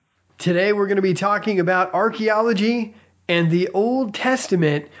Today we're going to be talking about archaeology and the Old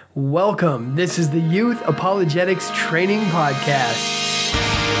Testament. Welcome. This is the Youth Apologetics Training Podcast.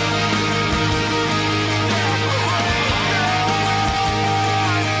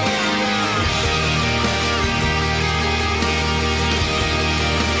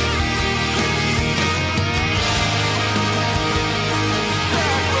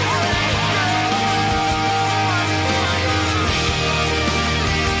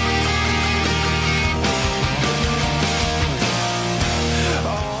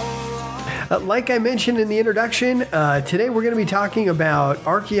 Like I mentioned in the introduction, today we're going to be talking about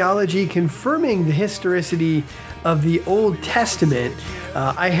archaeology confirming the historicity of the Old Testament.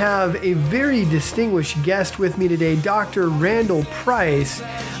 I have a very distinguished guest with me today, Dr. Randall Price.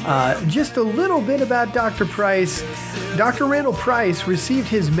 Just a little bit about Dr. Price. Dr. Randall Price received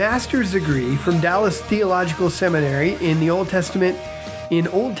his master's degree from Dallas Theological Seminary in Old Testament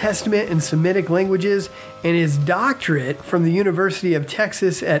and Semitic languages, and his doctorate from the University of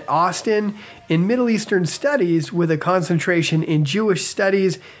Texas at Austin in Middle Eastern Studies with a concentration in Jewish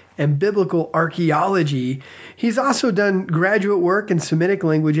studies and biblical archaeology. He's also done graduate work in Semitic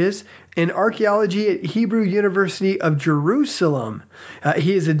languages and archaeology at Hebrew University of Jerusalem.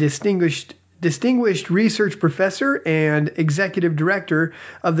 He is a distinguished research professor and executive director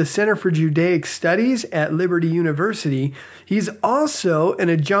of the Center for Judaic Studies at Liberty University. He's also an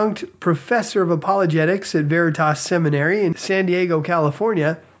adjunct professor of apologetics at Veritas Seminary in San Diego,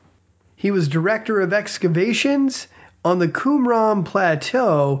 California. He was director of excavations on the Qumran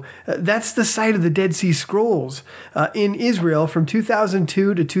Plateau, that's the site of the Dead Sea Scrolls, in Israel from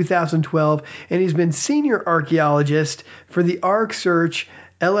 2002 to 2012, and he's been senior archaeologist for the Ark Search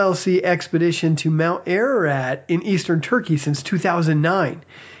LLC expedition to Mount Ararat in eastern Turkey since 2009.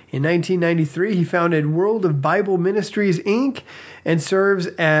 In 1993, he founded World of Bible Ministries, Inc., and serves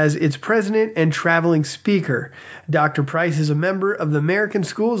as its president and traveling speaker. Dr. Price is a member of the American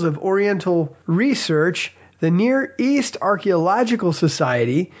Schools of Oriental Research, the Near East Archaeological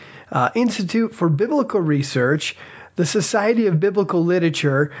Society, Institute for Biblical Research, the Society of Biblical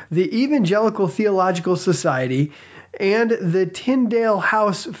Literature, the Evangelical Theological Society, and the Tyndale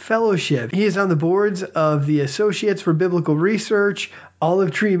House Fellowship. He is on the boards of the Associates for Biblical Research,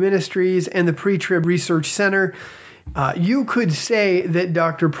 Olive Tree Ministries, and the Pre-Trib Research Center. You could say that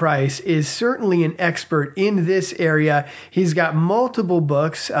Dr. Price is certainly an expert in this area. He's got multiple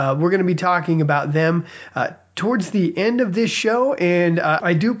books. We're going to be talking about them towards the end of this show, and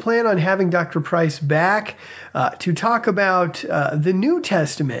I do plan on having Dr. Price back to talk about the New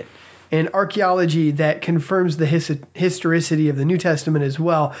Testament and archaeology that confirms the historicity of the New Testament as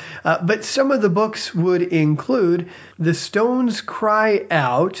well. But some of the books would include The Stones Cry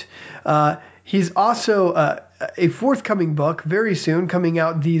Out. He's also a forthcoming book very soon coming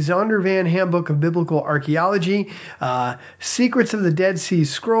out, the Zondervan Handbook of Biblical Archaeology, Secrets of the Dead Sea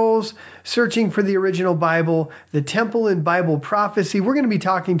Scrolls, Searching for the Original Bible, The Temple and Bible Prophecy. We're going to be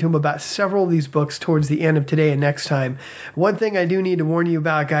talking to him about several of these books towards the end of today and next time. One thing I do need to warn you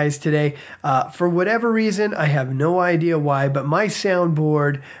about, guys, today, for whatever reason, I have no idea why, but my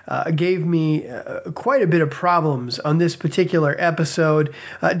soundboard gave me quite a bit of problems on this particular episode.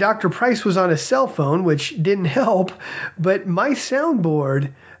 Dr. Price was on a cell phone, which didn't help, but my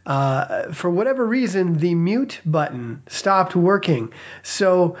soundboard, for whatever reason, the mute button stopped working.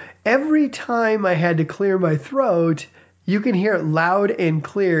 So every time I had to clear my throat, you can hear it loud and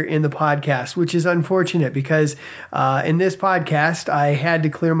clear in the podcast, which is unfortunate because in this podcast, I had to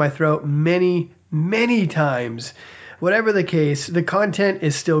clear my throat many, many times. Whatever the case, the content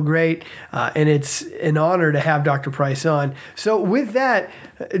is still great, and it's an honor to have Dr. Price on. So with that,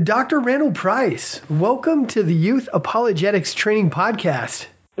 Dr. Randall Price, welcome to the Youth Apologetics Training Podcast.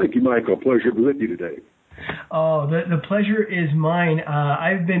 Thank you, Michael. Pleasure to be with you today. Oh, the pleasure is mine.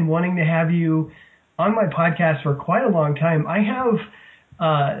 I've been wanting to have you on my podcast for quite a long time. I have,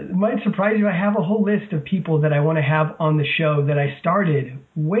 it might surprise you, I have a whole list of people that I want to have on the show that I started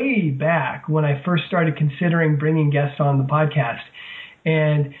way back when I first started considering bringing guests on the podcast.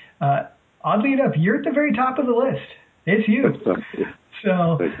 And oddly enough, you're at the very top of the list. It's you.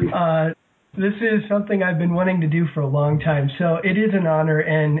 So this is something I've been wanting to do for a long time. So it is an honor,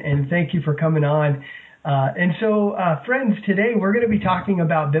 and thank you for coming on. And so, friends, today we're going to be talking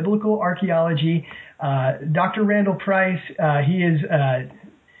about biblical archaeology. Dr. Randall Price, he is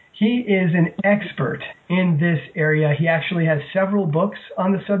an expert in this area. He actually has several books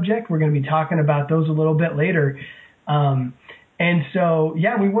on the subject. We're going to be talking about those a little bit later. And so,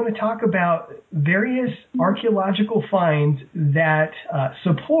 yeah, we want to talk about various archaeological finds that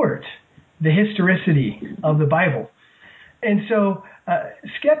support the historicity of the Bible. And so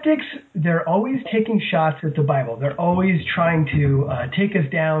Skeptics, they're always taking shots at the Bible. They're always trying to take us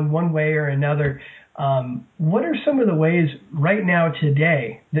down one way or another. What are some of the ways right now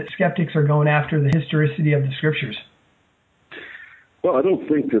today that skeptics are going after the historicity of the Scriptures? Well, I don't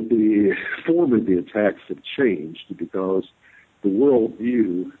think that the form of the attacks have changed, because the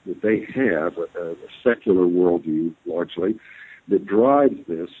worldview that they have, a secular worldview largely, that drives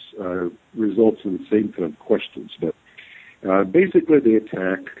this results in the same kind of questions. But basically, they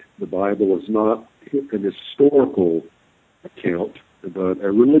attack the Bible as not an historical account, but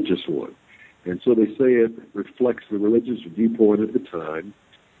a religious one. And so they say it reflects the religious viewpoint of the time.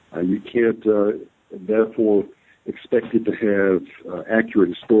 You can't, therefore, expect it to have accurate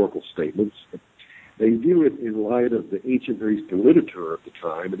historical statements. They view it in light of the ancient Near Eastern literature of the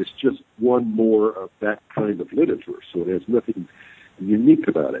time, and it's just one more of that kind of literature, so it has nothing unique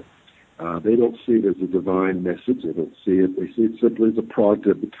about it. They don't see it as a divine message. They see it simply as a product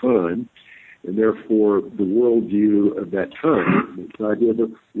of the time, and therefore the worldview of that time, the idea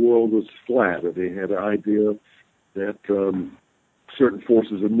that the world was flat, or they had an idea that certain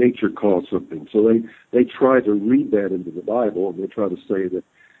forces of nature caused something. So they try to read that into the Bible, and they try to say that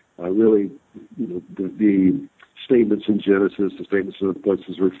really, the statements in Genesis, the statements in other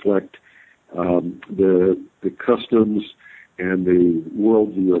places reflect the customs and the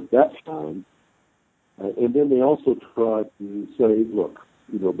worldview at that time. And then they also try to say, look,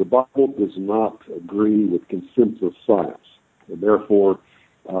 the Bible does not agree with consensus science, and therefore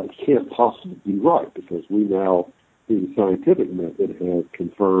it can't possibly be right, because we now, through the scientific method, have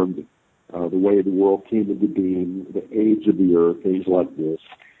confirmed the way the world came into being, the age of the earth, things like this.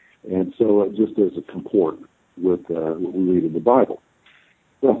 And so it just doesn't comport with what we read in the Bible.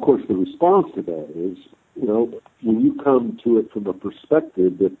 Now, of course, the response to that is, when you come to it from a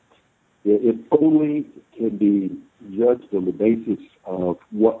perspective that it only can be judged on the basis of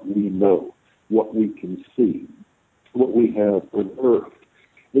what we know, what we can see, what we have unearthed,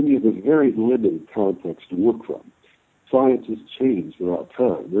 then you have a very limited context to work from. Science has changed throughout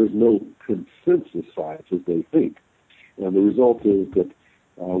time. There's no consensus science as they think. And the result is that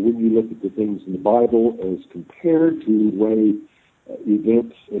when you look at the things in the Bible as compared to the way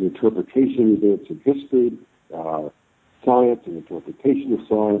events and interpretation of events in history, science and interpretation of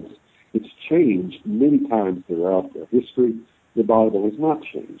science, it's changed many times throughout history. The Bible has not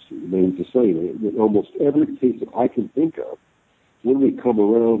changed. It remains the same. In almost every case that I can think of, when we come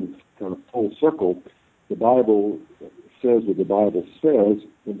around kind of full circle, the Bible says what the Bible says,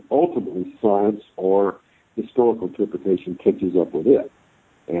 and ultimately science or historical interpretation catches up with it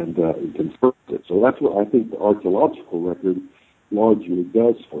and confirms it. So that's what I think the archaeological record largely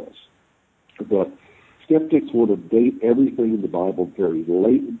does for us. But skeptics want to date everything in the Bible very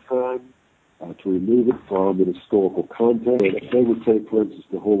late in time to remove it from an historical context. They would say, for instance,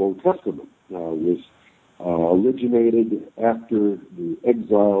 the whole Old Testament was originated after the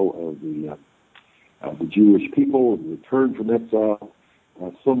exile of the Jewish people and return from exile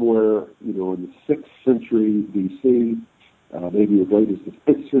somewhere, in the 6th century B.C., maybe as late as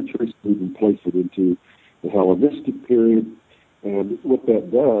the 5th century, so we can place it into the Hellenistic period. And what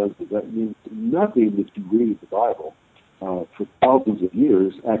that does is that means nothing that you read in the Bible for thousands of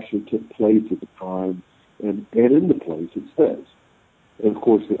years actually took place at the time and in the place it says. And, of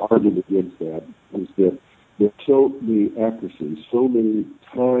course, the argument against that is that there's so many accuracies, so many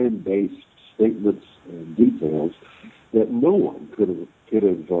time-based statements and details that no one could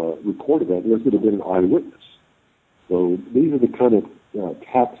have recorded that unless it had been an eyewitness. So these are the kind of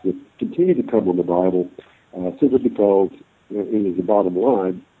attacks that continue to come on the Bible simply because, it is the bottom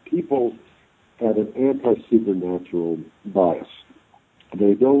line, people have an anti-supernatural bias.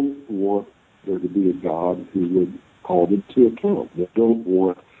 They don't want there to be a God who would call them to account. They don't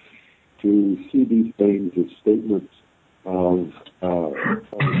want to see these things as statements of a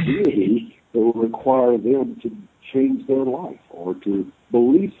deity that will require them to change their life or to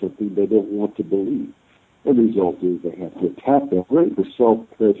believe something they don't want to believe. And the result is they have to attack that right for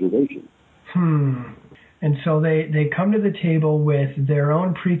self-preservation. And so they come to the table with their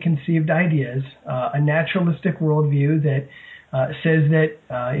own preconceived ideas, a naturalistic worldview that says that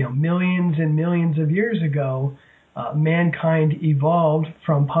millions and millions of years ago, mankind evolved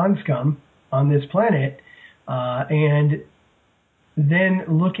from pond scum on this planet, and then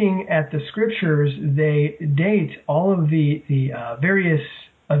looking at the scriptures, they date all of the various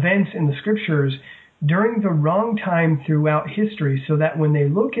events in the scriptures during the wrong time throughout history, so that when they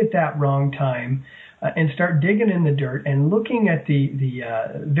look at that wrong time and start digging in the dirt and looking at the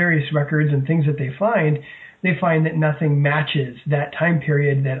various records and things that they find that nothing matches that time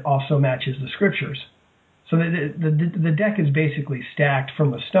period that also matches the scriptures. So the deck is basically stacked from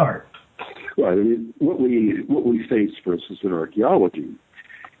the start. Right. I mean, what we face, for instance, in archaeology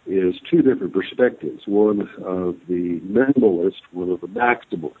is two different perspectives, one of the minimalist, one of the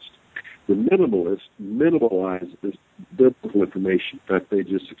maximalist. The minimalist minimalizes biblical information. In fact, they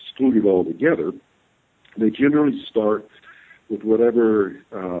just exclude it altogether. They generally start with whatever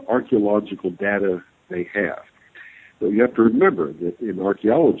archaeological data they have. So you have to remember that in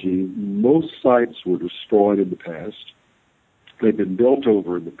archaeology, most sites were destroyed in the past. They've been built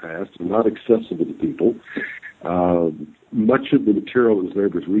over in the past and not accessible to people. Much of the material that was there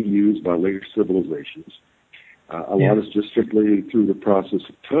was reused by later civilizations. A lot is just simply through the process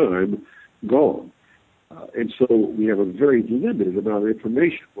of time gone. And so we have a very limited amount of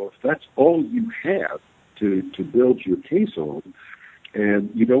information. Well, if that's all you have to build your case on, and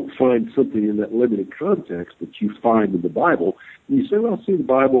you don't find something in that limited context that you find in the Bible, and you say, well, see, the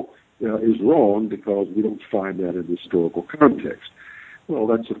Bible is wrong because we don't find that in the historical context. Well,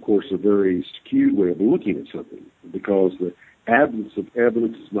 that's, of course, a very skewed way of looking at something, because the absence of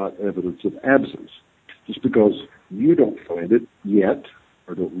evidence is not evidence of absence. Just because you don't find it yet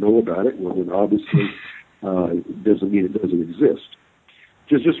or don't know about it, well, then obviously doesn't mean it doesn't exist.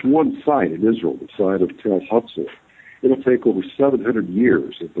 Just one site in Israel, the site of Tel Hatzor, it'll take over 700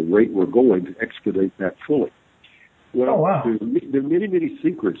 years at the rate we're going to excavate that fully. Well, there are many, many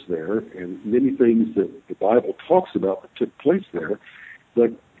secrets there and many things that the Bible talks about that took place there, but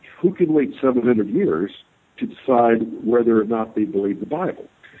who can wait 700 years to decide whether or not they believe the Bible?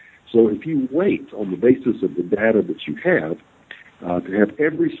 So if you wait on the basis of the data that you have to have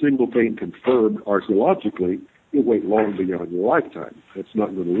every single thing confirmed archaeologically, you'll wait long beyond your lifetime. That's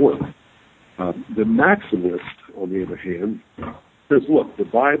not going to work. The maximalist, on the other hand, says, look, the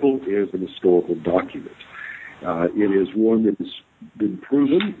Bible is an historical document. It is one that has been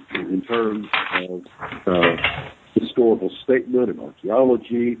proven in terms of historical statement and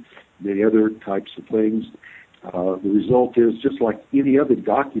archaeology, many other types of things. The result is, just like any other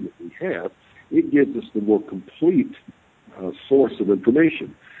document we have, it gives us the more complete source of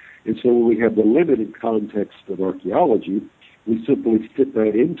information. And so when we have the limited context of archaeology, we simply fit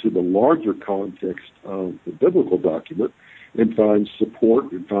that into the larger context of the biblical document and find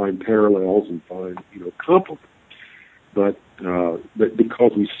support and find parallels and find, complement. But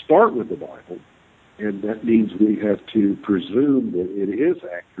because we start with the Bible, and that means we have to presume that it is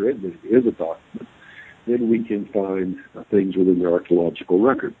accurate, that it is a document, then we can find things within the archaeological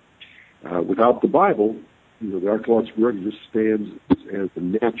record. Without the Bible, the archaeological record just stands as a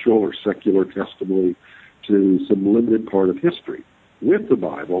natural or secular testimony to some limited part of history. With the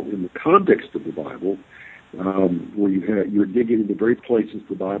Bible, in the context of the Bible, where you're digging into the very places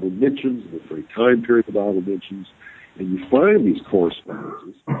the Bible mentions, the very time period the Bible mentions, and you find these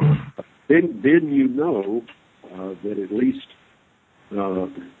correspondences, then you know that at least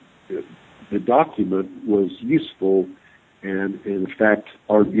the document was useful, and in fact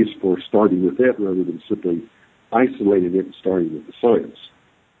argues for starting with it rather than simply isolating it and starting with the science.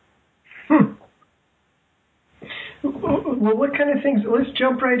 Well, what kind of things? Let's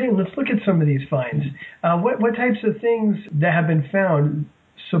jump right in. Let's look at some of these finds. What types of things that have been found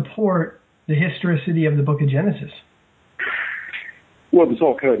support the historicity of the Book of Genesis? Well, there's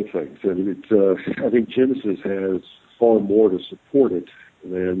all kinds of things. I think Genesis has far more to support it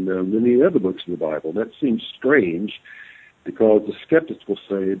than many other books in the Bible. That seems strange because the skeptics will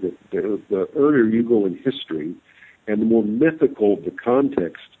say that the earlier you go in history and the more mythical the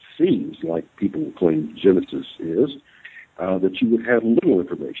context seems, like people claim Genesis is, that you would have little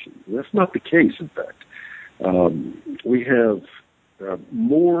information. And that's not the case, in fact. We have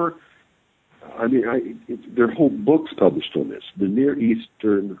more. There are whole books published on this. The Near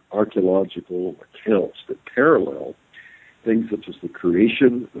Eastern archaeological accounts that parallel things such as the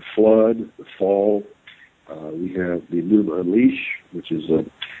creation, the flood, the fall. We have the Enuma Elish, which is a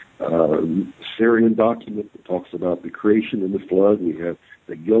Syrian document that talks about the creation and the flood. We have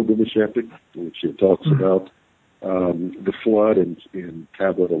the Gilgamesh epic, which talks about the flood in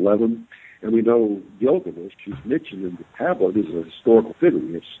Tablet 11. And we know Gilgamesh, who's mentioned in the tablet, is a historical figure.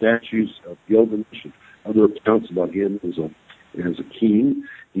 We have statues of Gilgamesh and other accounts about him as a king.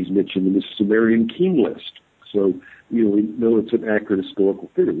 He's mentioned in the Sumerian king list. So, we know it's an accurate historical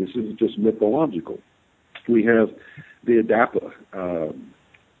figure. This isn't just mythological. We have the Adapa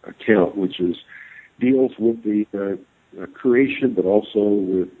account, which deals with the creation, but also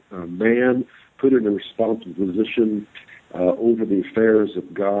with man put in a responsible position over the affairs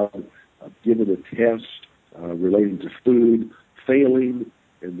of God, given a test relating to food, failing,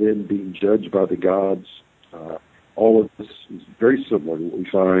 and then being judged by the gods. All of this is very similar to what we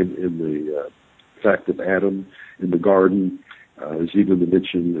find in the fact of Adam in the garden. There's even the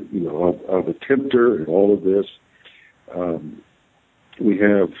mention, of a tempter and all of this. We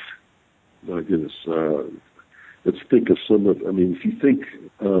have, my goodness, let's think of some of, if you think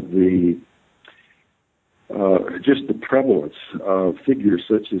of just the prevalence of figures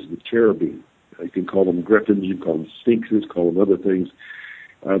such as the cherubim. You can call them griffins, you can call them sphinxes, call them other things.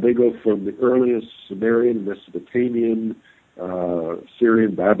 They go from the earliest Sumerian, Mesopotamian,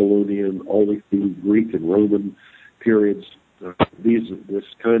 Syrian, Babylonian, all the way through Greek and Roman periods. This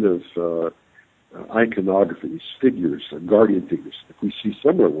kind of iconography, these figures, guardian figures. We see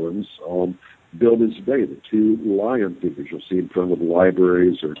similar ones on buildings today. The two lion figures you'll see in front of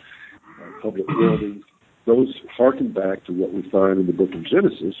libraries or public buildings. Those harken back to what we find in the book of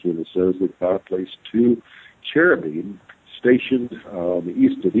Genesis when it says that God placed two cherubim stationed on the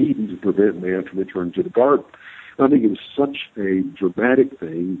east of Eden to prevent man from returning to the garden. I think it was such a dramatic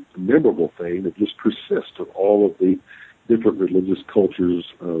thing, a memorable thing that just persists in all of the different religious cultures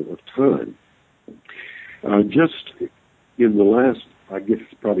of time. Just in the last, I guess,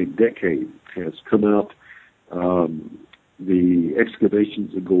 probably decade, has come out the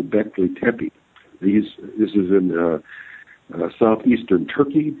excavations of Göbekli Tepe. This is in southeastern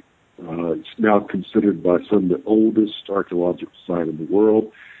Turkey. It's now considered by some the oldest archaeological site in the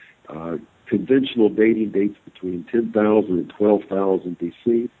world. Conventional dating dates between 10,000 and 12,000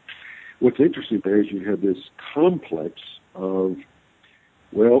 BC. What's interesting there is you have this complex of,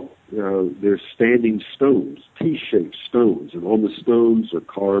 there's standing stones, T-shaped stones, and on the stones are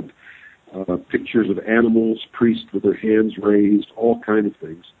carved pictures of animals, priests with their hands raised, all kinds of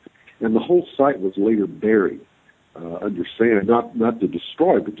things. And the whole site was later buried under sand, not to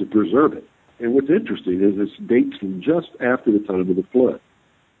destroy, but to preserve it. And what's interesting is this dates from just after the time of the flood.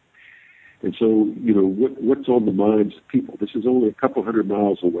 And so, what's on the minds of people? This is only a couple hundred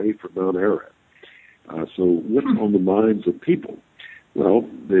miles away from Mount Ararat. So what's on the minds of people? Well,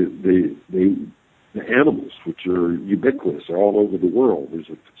 the animals, which are ubiquitous, are all over the world. There's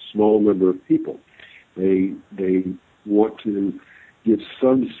a small number of people. They want to give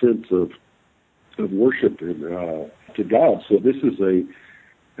some sense of worship to God. So this is a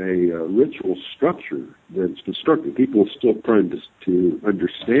ritual structure that's constructed. People are still trying to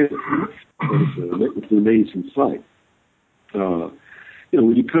understand it. It's an amazing sight.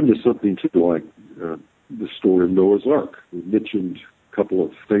 When you come to something too like the story of Noah's Ark, we mentioned a couple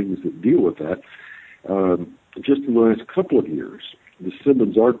of things that deal with that. Just in the last couple of years, the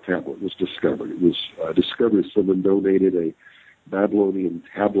Simmons Ark tablet was discovered. It was discovered as someone donated a Babylonian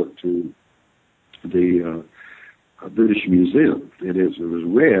tablet to the British Museum. And as it was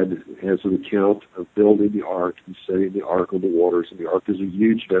read, it has an account of building the ark and setting the ark on the waters. And the ark is a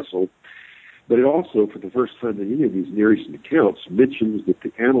huge vessel. But it also, for the first time in any of these Near Eastern accounts, mentions that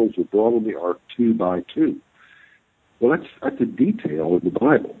the animals were brought on the ark 2 by 2. Well, that's a detail in the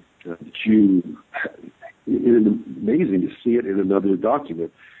Bible that it's amazing to see it in another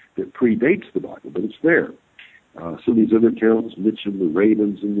document that predates the Bible, but it's there. Some of these other accounts mention the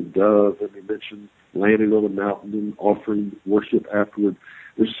ravens and the dove, and they mention landing on a mountain and offering worship afterward.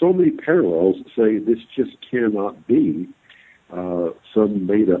 There's so many parallels that say this just cannot be some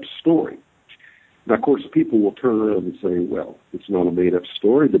made-up story. Now, of course, people will turn around and say, well, it's not a made-up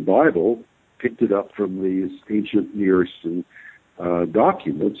story. The Bible picked it up from these ancient Near Eastern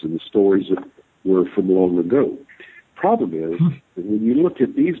documents and the stories that were from long ago. Problem is that when you look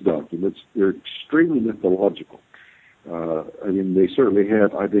at these documents, they're extremely mythological. They certainly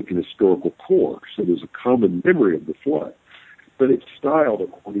have, I think, an historical core, so there's a common memory of the flood. But it's styled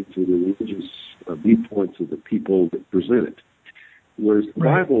according to the religious viewpoints of the people that present it. Whereas the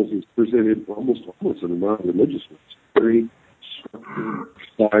Bible is presented almost in a non-religious way. It's very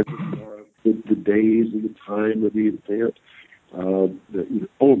structured, the days and the time of the event,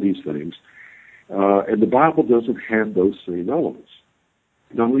 all of these things. And the Bible doesn't have those same elements.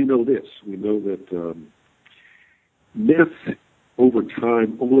 Now, we know this. We know that myth, over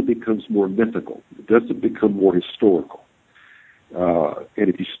time, only becomes more mythical. It doesn't become more historical. And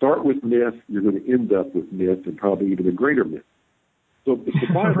if you start with myth, you're going to end up with myth and probably even a greater myth. So if the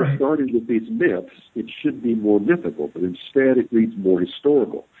Bible started with these myths, it should be more mythical, but instead it reads more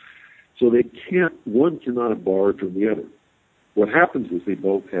historical. So one cannot have borrowed from the other. What happens is they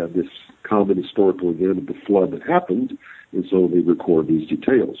both have this common historical event of the flood that happened, and so they record these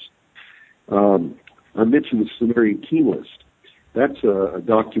details. I mentioned the Sumerian key list. That's a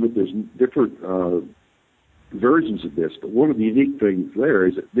document. There's different versions of this, but one of the unique things there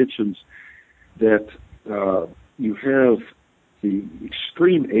is it mentions that you have the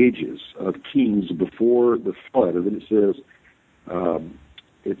extreme ages of kings before the flood, and then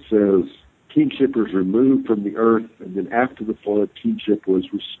it says kingship was removed from the earth, and then after the flood, kingship was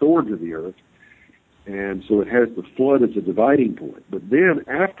restored to the earth. And so it has the flood as a dividing point. But then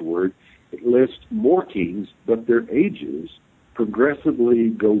afterward, it lists more kings, but their ages progressively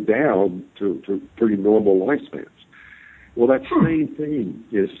go down to pretty normal lifespans. Well, that same thing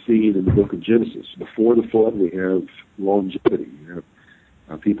is seen in the book of Genesis. Before the flood, we have longevity. You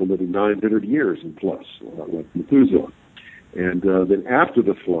have people living 900 years and plus, like Methuselah. And then after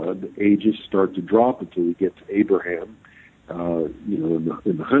the flood, the ages start to drop until we get to Abraham, in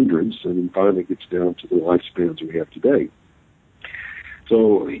the hundreds, and then finally gets down to the lifespans we have today.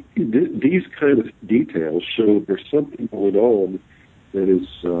 So these kind of details show there's something going on that is,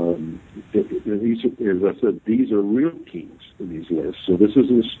 these, as I said, these are real kings in these lists. So this is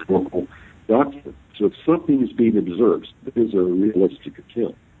a historical document. So if something is being observed, it is a realistic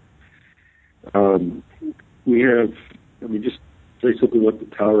account. We have, just say something like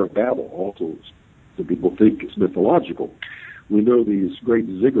the Tower of Babel, also some people think it's mythological. We know these great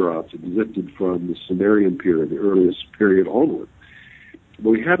ziggurats existed from the Sumerian period, the earliest period onward. But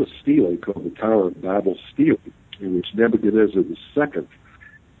we have a stele called the Tower of Babel stele, in which Nebuchadnezzar II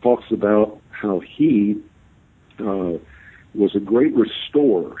talks about how he was a great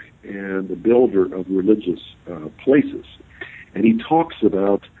restorer and a builder of religious places. And he talks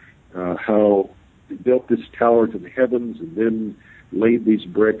about how he built this tower to the heavens and then laid these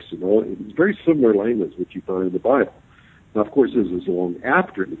bricks and all. It's very similar language that you find in the Bible. Now, of course, this is long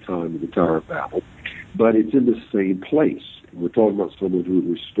after the time of the Tower of Babel, but it's in the same place. And we're talking about someone who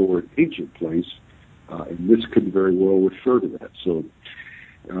restored ancient place, and this could very well refer to that. So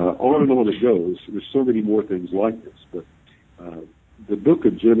on and on it goes. There's so many more things like this, but the book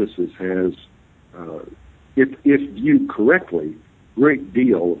of Genesis has, if viewed correctly, great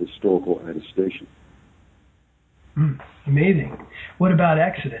deal of historical attestation. Amazing. What about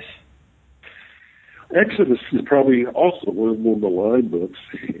Exodus? Exodus is probably also one of the more maligned books,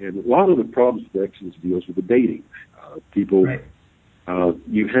 and a lot of the problems with Exodus deals with the dating. Right.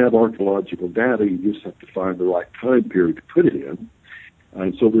 You have archaeological data, you just have to find the right time period to put it in,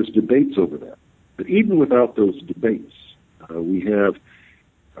 and so there's debates over that. But even without those debates, you have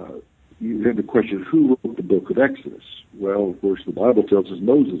the question, who wrote the book of Exodus? Well, of course, the Bible tells us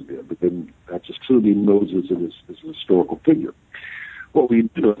Moses did, but then that's assuming Moses is a historical figure. What we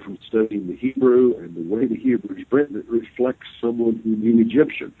know from studying the Hebrew and the way the Hebrew is written, it reflects someone who knew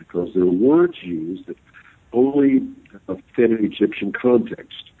Egyptian, because there are words used that only fit an Egyptian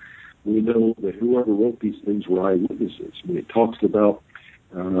context. We know that whoever wrote these things were eyewitnesses. When it talks about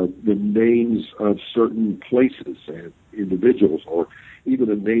the names of certain places and individuals, or even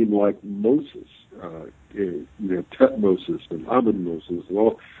a name like Moses, Tutmosis and Amun-Moses, and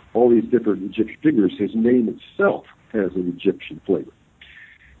all these different Egyptian figures, his name itself has an Egyptian flavor.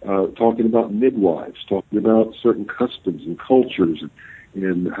 Talking about midwives, talking about certain customs and cultures,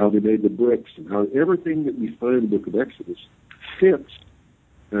 and how they made the bricks, and how everything that we find in the book of Exodus fits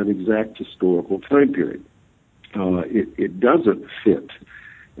an exact historical time period. It doesn't fit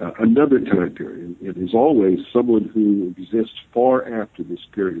another time period. It is always someone who exists far after this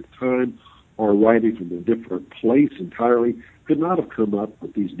period of time, or writing from a different place entirely, could not have come up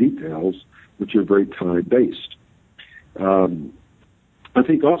with these details, which are very time-based. I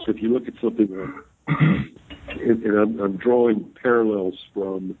think also, if you look at something, and I'm drawing parallels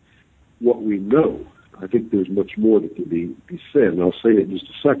from what we know, I think there's much more that can be said, and I'll say it in just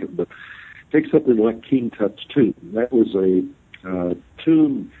a second, but take something like King Tut's tomb. That was a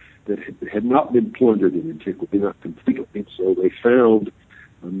tomb that had not been plundered in antiquity, not completely, so they found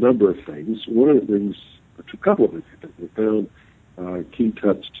a number of things. One of the things, a couple of things, they found King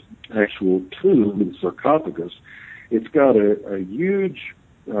Tut's actual tomb and sarcophagus. It's got a huge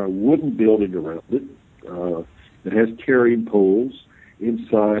wooden building around it that has carrying poles.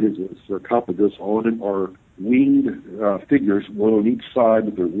 Inside is a sarcophagus. On it are winged figures, one on each side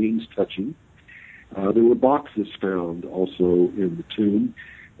with their wings touching. There were boxes found also in the tomb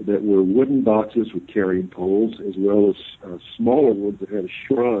that were wooden boxes with carrying poles, as well as smaller ones that had a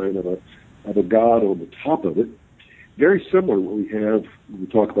shrine of a god on the top of it. Very similar to what we have when we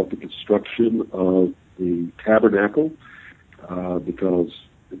talk about the construction of the tabernacle, because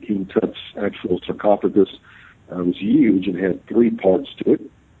the King Tut's actual sarcophagus was huge and had three parts to it.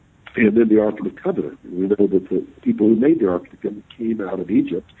 And then the Ark of the Covenant. We know that the people who made the Ark of the Covenant came out of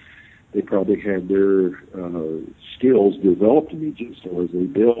Egypt. They probably had their skills developed in Egypt, so as they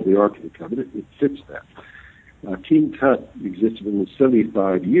build the Ark of the Covenant, it fits that. King Tut existed only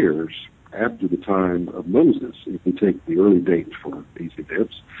 75 years after the time of Moses, if we take the early dates for these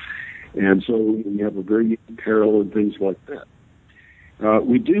events. And so we have a very parallel in things like that.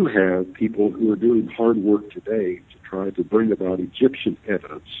 We do have people who are doing hard work today to try to bring about Egyptian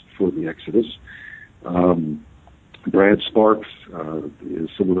evidence for the Exodus. Brad Sparks is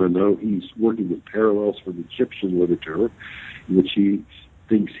someone I know. He's working with parallels from Egyptian literature, in which he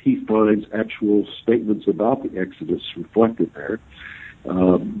thinks he finds actual statements about the Exodus reflected there.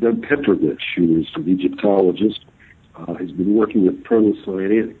 Doug Petrovich, who is an Egyptologist, has been working with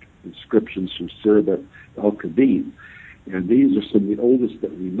Proto-Sinaitic inscriptions from Serebet al-Kadim. And these are some of the oldest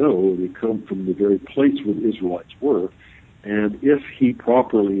that we know. They come from the very place where the Israelites were. And if he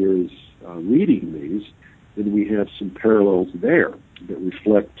properly is reading these, then we have some parallels there that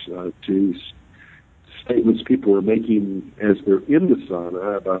reflect to statements people are making as they're in the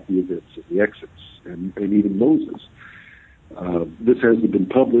Sinai about the events of the Exodus and even Moses. This hasn't been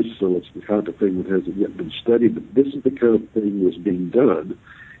published, so it's the kind of thing that hasn't yet been studied, but this is the kind of thing that's being done,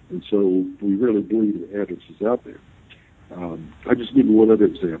 and so we really believe the evidence is out there. I'll just give you one other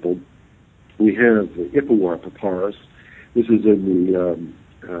example. We have the Ipuwer papyrus. This is in the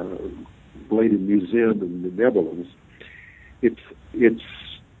Leiden Museum in the Netherlands. Its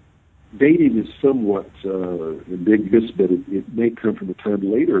dating is somewhat ambiguous, but it may come from a time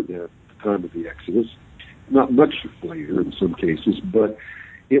later than the time of the Exodus. Not much later in some cases, but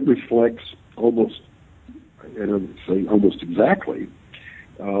it reflects almost, and I would say almost exactly,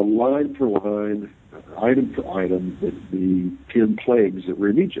 line for line, item for item, the 10 plagues that were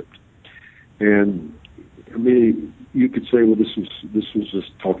in Egypt. And I mean, you could say, well, this was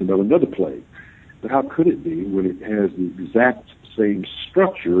just talking about another plague. But how could it be when it has the exact same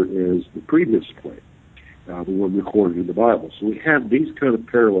structure as the previous plague, the one recorded in the Bible? So we have these kind of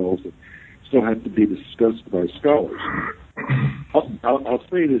parallels that still have to be discussed by scholars. I'll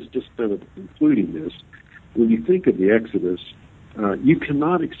say this just kind of concluding this. When you think of the Exodus, you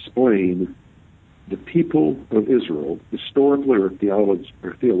cannot explain the people of Israel historically or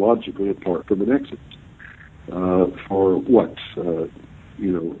theologically apart from an Exodus. For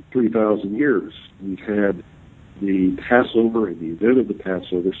 3,000 years, we've had the Passover and the event of the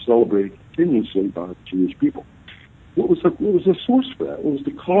Passover celebrated continuously by the Jewish people. What was the source for that? What was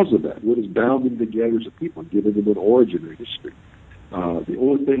the cause of that? What has bound them together as a people, given them an origin or history? The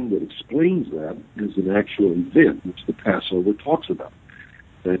only thing that explains that is an actual event, which the Passover talks about.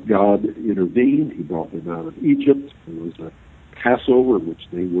 That God intervened, He brought them out of Egypt. There was a Passover in which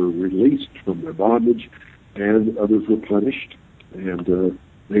they were released from their bondage, and others were punished, and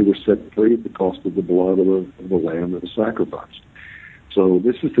they were set free at the cost of the blood of the lamb that was sacrificed. So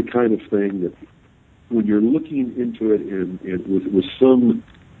this is the kind of thing that, when you're looking into it and with some,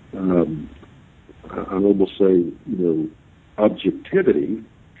 I'd almost say, objectivity,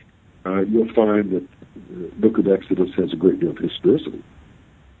 you'll find that the Book of Exodus has a great deal of historicity.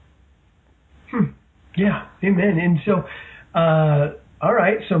 Yeah, amen. And so, all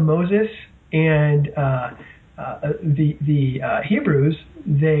right, so Moses and the Hebrews,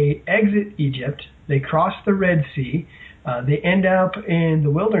 they exit Egypt, they cross the Red Sea, they end up in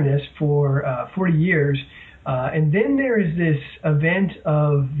the wilderness for 40 years, and then there is this event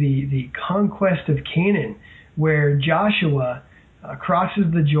of the conquest of Canaan, where Joshua crosses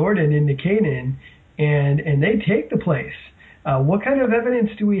the Jordan into Canaan, and they take the place. What kind of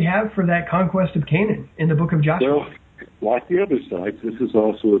evidence do we have for that conquest of Canaan in the book of Joshua? Well, like the other sites, this is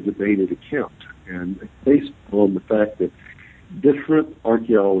also a debated account, and based on the fact that different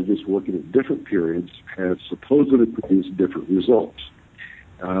archaeologists working at different periods have supposedly produced different results.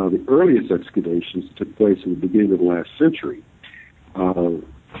 The earliest excavations that took place in the beginning of the last century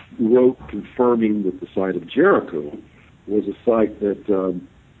wrote confirming that the site of Jericho was a site that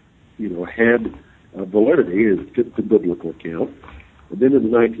had validity and fit the biblical account. And then in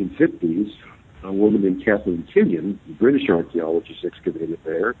the 1950s, a woman named Kathleen Kenyon, a British archaeologist, excavated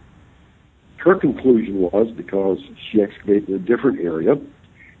there. Her conclusion was, because she excavated in a different area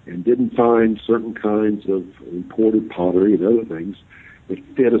and didn't find certain kinds of imported pottery and other things that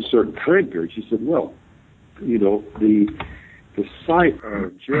fit a certain time period, she said, well, the site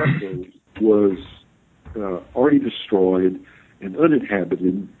of Jericho was already destroyed and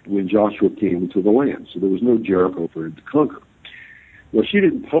uninhabited when Joshua came into the land, so there was no Jericho for him to conquer. Well, she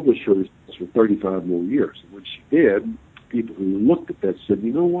didn't publish her results for 35 more years. And when she did, people who looked at that said,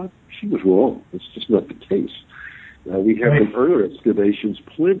 you know what? She was wrong. It's just not the case. We have in earlier excavations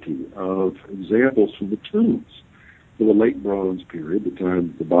plenty of examples from the tombs for the late Bronze period, the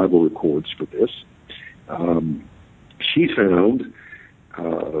time the Bible records for this. She found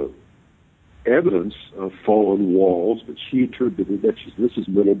evidence of fallen walls, but she attributed that this is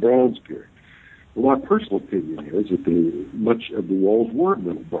Middle Bronze period. Well, my personal opinion is that much of the walls were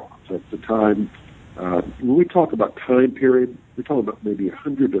Middle Bronze. At the time When we talk about time period, we talk about maybe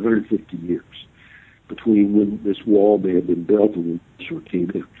 100 to 150 years between when this wall may have been built and when Joshua came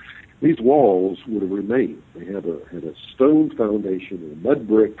in. These walls would have remained. They had a stone foundation, a mud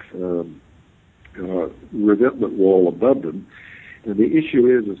brick revetment wall above them. And the issue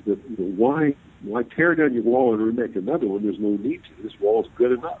is that why tear down your wall and remake another one? There's no need to. This wall is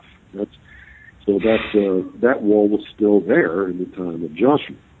good enough. That wall was still there in the time of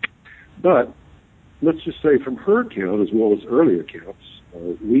Joshua. But let's just say from her account as well as early accounts,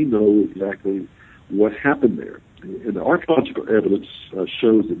 we know exactly what happened there. And the archaeological evidence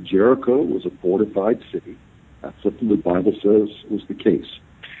shows that Jericho was a fortified city. That's something the Bible says was the case.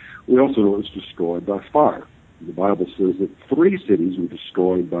 We also know it was destroyed by fire. The Bible says that 3 cities were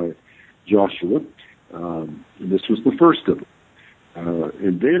destroyed by Joshua, and this was the first of them.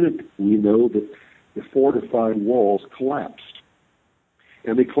 And then we know that the fortified walls collapsed.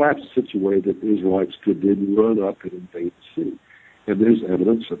 And they collapsed in such a way that the Israelites could then run up and invade the city. And there's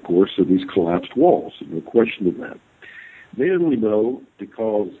evidence, of course, of these collapsed walls, no question of that. Then we know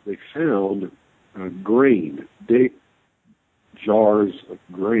because they found grain, big jars of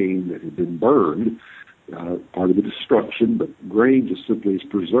grain that had been burned, part of the destruction, but grain just simply is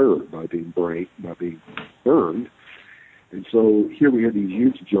preserved by being burned. And so here we have these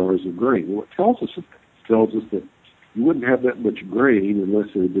huge jars of grain. Well, what tells us that? It tells us that you wouldn't have that much grain unless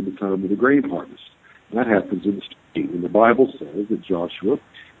it had been the time of the grain harvest. And that happens in the spring. And the Bible says that Joshua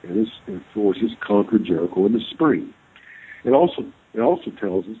and his forces conquered Jericho in the spring. It also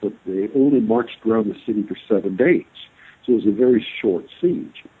tells us that they only marched around the city for 7 days. So it was a very short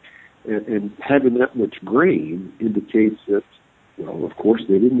siege. And having that much grain indicates that, well, of course,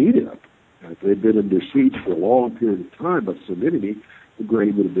 they didn't eat it up. If they'd been under siege for a long period of time by some enemy, the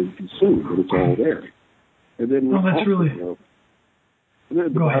grain would have been consumed, but it's all there. And then the Bible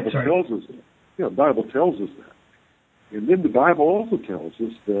tells us that. Yeah, the Bible tells us that. And then the Bible also tells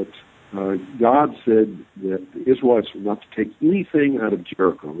us that God said that the Israelites were not to take anything out of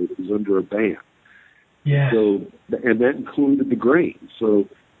Jericho. It was under a ban. Yeah. So, and that included the grain. So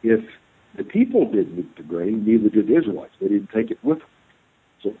if the people didn't eat the grain, neither did the Israelites. They didn't take it with them.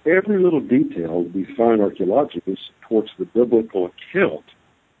 So every little detail we find archaeologically supports the biblical account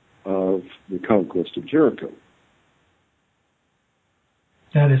of the conquest of Jericho.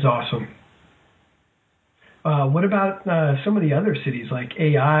 That is awesome. What about some of the other cities like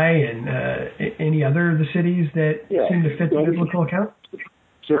Ai and any other of the cities that seem to fit the biblical account?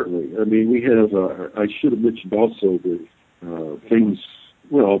 Certainly. I mean, we have, I should have mentioned also the things,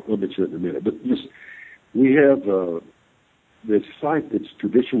 well, I'll mention it in a minute, but just, we have the site that's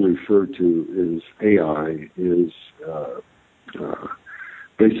traditionally referred to as Ai is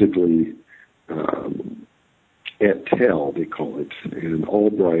basically at Tel, they call it, and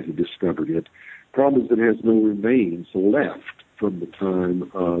Albright had discovered it. Problem is it has no remains left from the time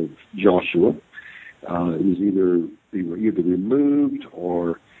of Joshua. It was they were either removed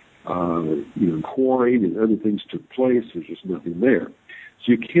or quarried, and other things took place. There's just nothing there.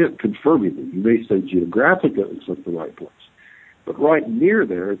 So you can't confirm anything. You may say geographically it's like the right place. But right near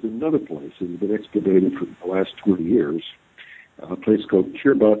there is another place that has been excavated for the last 20 years, a place called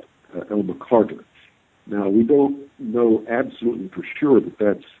Kirbat El Makarta. Now, we don't know absolutely for sure that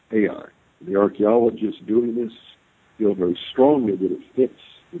that's Ai. The archaeologists doing this feel very strongly that it fits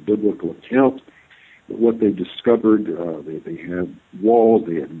the biblical account. But what they discovered, they have walls,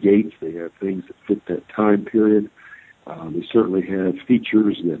 they have gates, they have things that fit that time period. They certainly have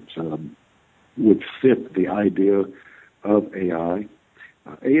features that would fit the idea of Ai.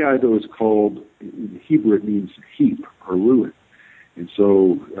 Ai, though, is called, in Hebrew it means heap or ruin. And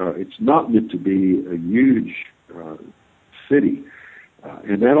so it's not meant to be a huge city.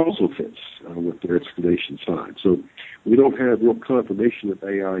 And that also fits with their excavation sign. So we don't have real confirmation of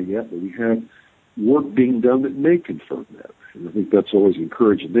Ai yet, but we have work being done that may confirm that. And I think that's always an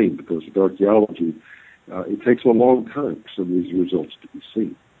encouraging thing, because with archaeology, it takes a long time for some of these results to be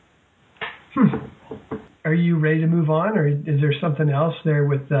seen. Are you ready to move on, or is there something else there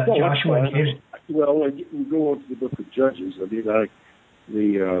with Joshua and Canaan? Well, we go on to the book of Judges. I mean,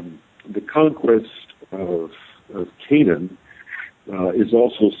 the conquest of Canaan is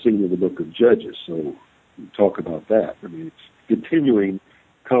also seen in the book of Judges, so we talk about that. I mean, it's continuing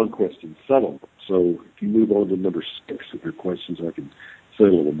conquest and settlement. So if you move on to number 6 of your questions, I can say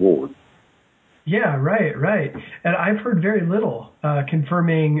a little more. Yeah, right. And I've heard very little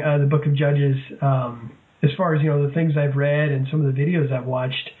confirming the book of Judges as far as, the things I've read and some of the videos I've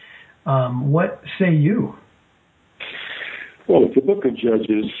watched. What say you? Well, the book of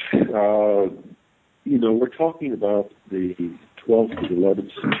Judges, we're talking about the 12th and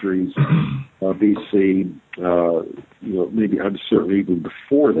 11th centuries BC, maybe I'm certainly even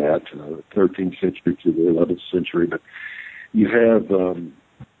before that, 13th century to the 11th century. But you have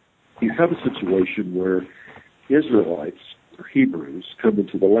a situation where Israelites or Hebrews come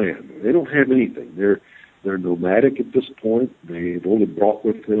into the land. They don't have anything. They're nomadic at this point. They've only brought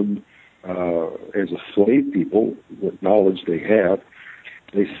with them as a slave people what knowledge they have.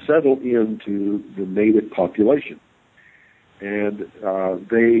 They settle into the native population, and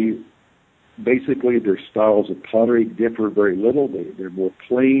basically their styles of pottery differ very little. They're more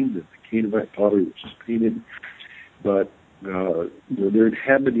plain than the Canaanite pottery, which is painted. But they're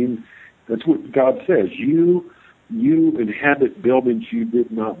inhabiting. That's what God says. You inhabit buildings you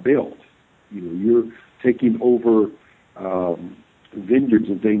did not build. You're taking over vineyards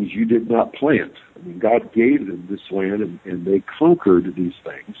and things you did not plant. I mean, God gave them this land, and they conquered these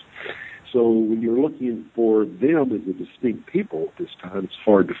things. So when you're looking for them as a distinct people at this time, it's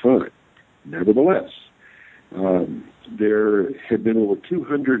hard to find. Nevertheless, there have been over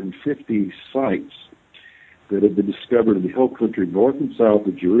 250 sites that have been discovered in the hill country north and south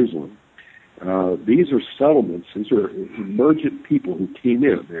of Jerusalem. These are settlements. These are emergent people who came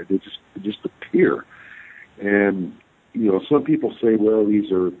in. They just appear. And, some people say, well,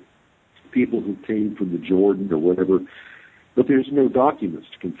 these are people who came from the Jordan or whatever, but there's no documents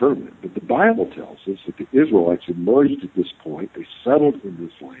to confirm it. But the Bible tells us that the Israelites emerged at this point. They settled in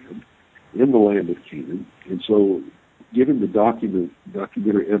this land, in the land of Canaan. And so, given the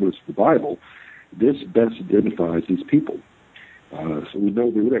documentary evidence of the Bible, this best identifies these people. So we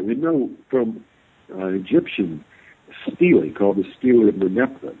know they're there. We know from Egyptian stele called the Stele of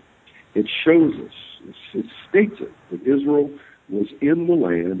Merneptah, it shows us, it states it, that Israel was in the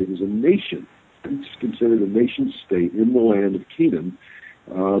land. It was a nation. It's considered a nation state in the land of Canaan.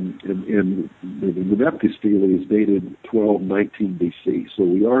 And the Merneptah stele is dated 1219 BC. So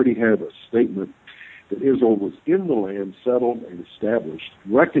we already have a statement that Israel was in the land, settled and established,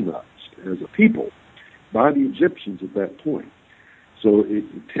 recognized as a people by the Egyptians at that point. So it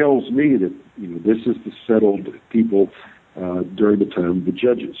tells me that this is the settled people during the time of the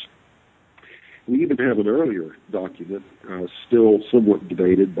judges. We even have an earlier document, still somewhat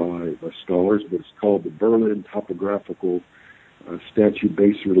debated by scholars, but it's called the Berlin Topographical Statue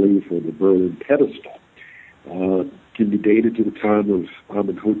Bas Relief, or the Berlin Pedestal. Can be dated to the time of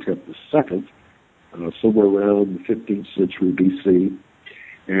Amenhotep II, somewhere around the 15th century BC.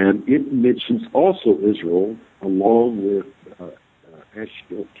 And it mentions also Israel along with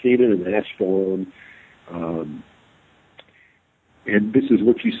Canaan and Ashkelon. And this is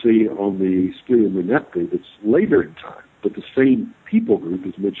what you see on the Stele of Merneptah that's later in time, but the same people group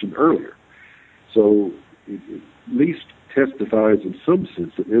is mentioned earlier. So it at least testifies in some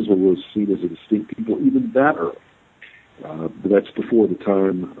sense that Israel was seen as a distinct people even that early. But that's before the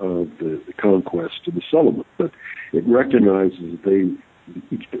time of the conquest and the settlement. But it recognizes that the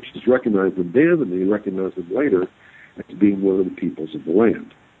Egyptians recognized them then, and they recognized them later as being one of the peoples of the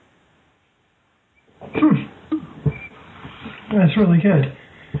land. That's really good.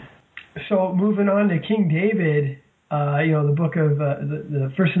 So moving on to King David, the book of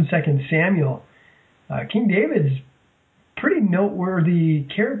the 1st and 2nd Samuel. King David's pretty noteworthy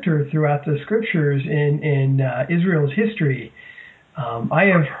character throughout the scriptures in Israel's history. I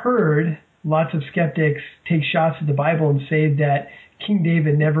have heard lots of skeptics take shots at the Bible and say that King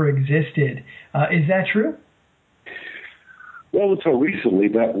David never existed. Is that true? Well, until recently,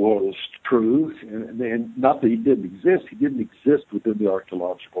 that was true, and not that he didn't exist within the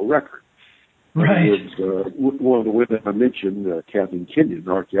archaeological record. Right. One of the women I mentioned, Kathleen Kenyon, an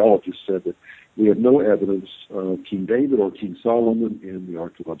archaeologist, said that we have no evidence of King David or King Solomon in the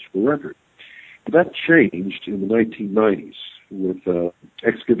archaeological record. But that changed in the 1990s with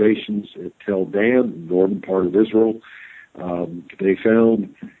excavations at Tel Dan, the northern part of Israel. They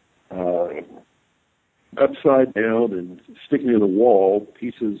found upside down and sticking in the wall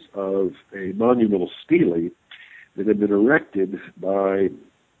pieces of a monumental stele that had been erected by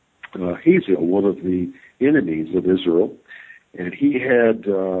Hazael, one of the enemies of Israel, and he had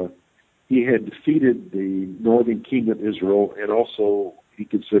defeated the northern king of Israel, and also he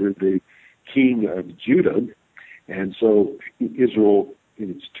considered the king of Judah, and so Israel in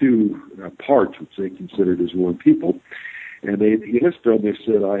its two parts, which they considered as one people, and he listed on there,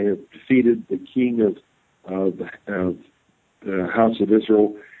 said, "I have defeated the king of the house of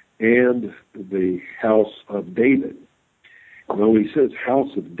Israel and the house of David." Now, when he says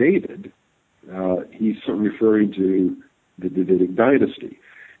house of David, he's certainly referring to the Davidic dynasty.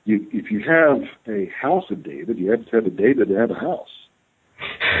 If you have a house of David, you have to have a David to have a house.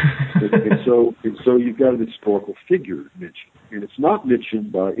 and so you've got an historical figure mentioned. And it's not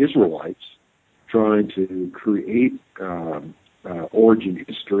mentioned by Israelites trying to create origin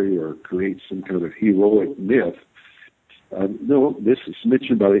history or create some kind of heroic myth. No, this is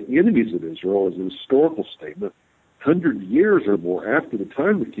mentioned by the enemies of Israel as a historical statement, 100 years or more after the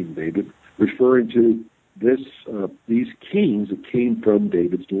time of King David, referring to these kings that came from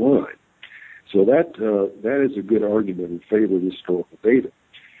David's line. So that is a good argument in favor of historical David.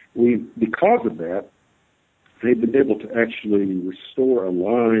 Because of that, they've been able to actually restore a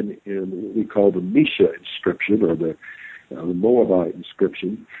line in what we call the Mesha inscription, or the Moabite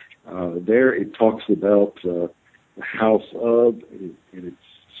inscription. There it talks about the house of, and it's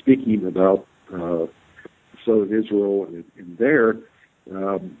speaking about southern Israel. And there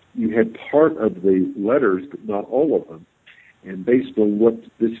you had part of the letters, but not all of them. And based on what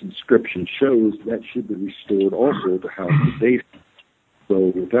this inscription shows, that should be restored also to House of David.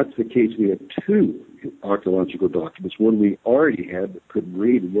 So if that's the case, we have two archaeological documents, one we already had but couldn't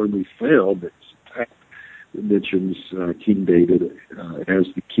read, and one we found that mentions King David as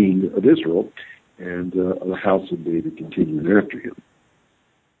the king of Israel, and the House of David continuing after him.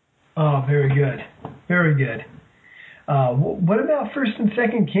 Oh, very good. Very good. What about First and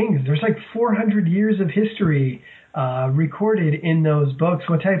Second Kings? There's like 400 years of history recorded in those books.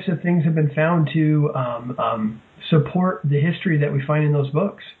 What types of things have been found to support the history that we find in those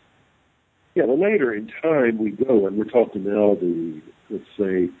books? Yeah, well, later in time we go, and we're talking now let's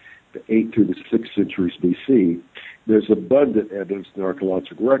say, the 8th through the 6th centuries BC, there's abundant evidence in the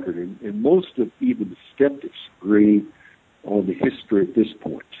archaeological record, and most of even the skeptics agree on the history at this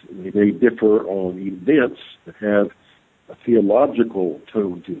point. They differ on events that have a theological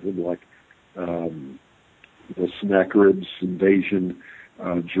tone to them, like Sennacherib's invasion,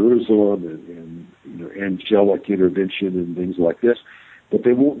 Jerusalem, and angelic intervention and things like this. But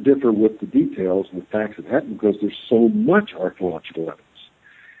they won't differ with the details and the facts that happened because there's so much archaeological evidence.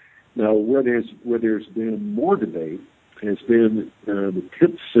 Now, where there's been more debate has been the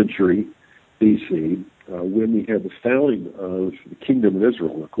 10th century BC, when we had the founding of the Kingdom of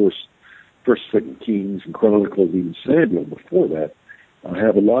Israel. Of course, First, Second Kings, and Chronicles, even Samuel before that,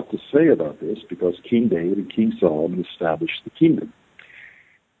 have a lot to say about this because King David and King Solomon established the kingdom.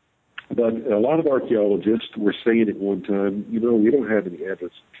 But a lot of archaeologists were saying at one time, we don't have any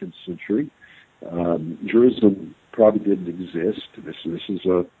evidence of the 10th century. Jerusalem probably didn't exist. This is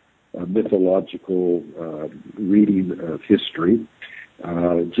a mythological reading of history.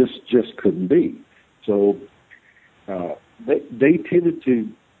 Just couldn't be. So they tended to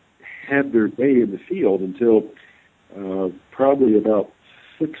have their day in the field until probably about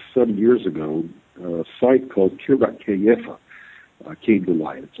 6-7 years ago. A site called Kiryat Keyefa came to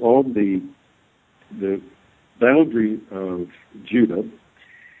light. It's on the boundary of Judah,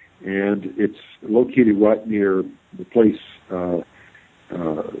 and it's located right near the place in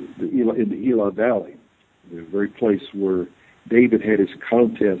the Elah Valley, the very place where David had his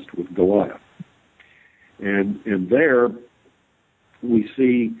contest with Goliath. And there we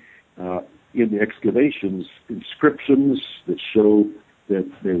see in the excavations inscriptions that show that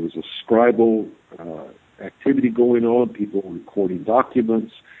there was a scribal activity going on, people recording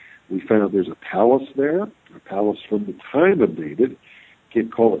documents. We found there's a palace there, a palace from the time of David.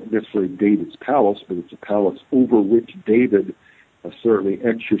 Can't call it necessarily David's palace, but it's a palace over which David certainly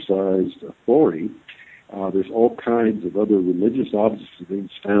exercised authority. There's all kinds of other religious objects and things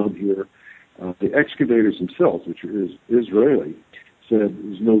found here. The excavators themselves, which are Israeli, said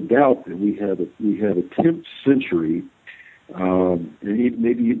there's no doubt that we have a 10th century, and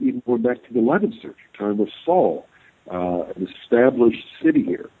maybe even going back to the 11th century, time of Saul, an established city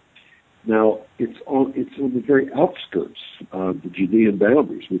here. Now it's on the very outskirts of the Judean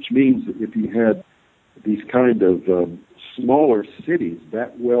boundaries, which means that if you had these kind of smaller cities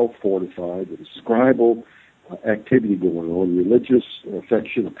that well fortified, with a scribal activity going on, religious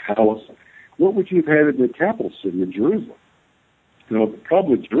affection, a palace, what would you have had in the capital city of Jerusalem? Now, the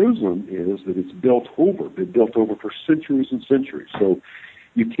problem with Jerusalem is that it's been built over for centuries and centuries. So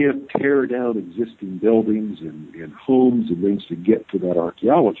you can't tear down existing buildings and homes and things to get to that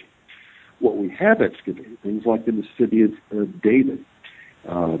archaeology. What we have excavated, things like in the city of David,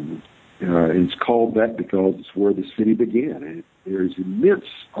 and it's called that because it's where the city began. And there's immense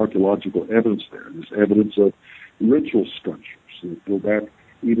archaeological evidence there. There's evidence of ritual structures that go back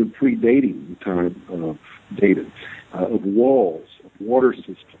even predating the time of David, of walls, of water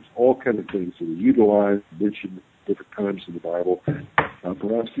systems, all kinds of things that are utilized, mentioned different times in the Bible.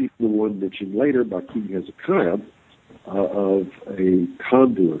 Perhaps even the one mentioned later by King Hezekiah of a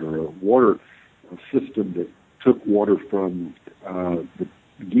conduit or a water system that took water from the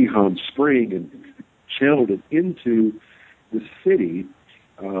Gihon spring and channeled it into the city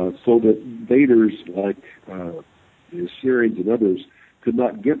so that invaders like the Assyrians and others could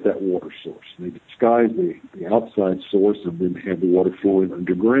not get that water source. They disguised the outside source and then had the water flowing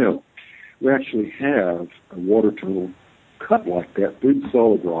underground. We actually have a water tunnel cut like that through the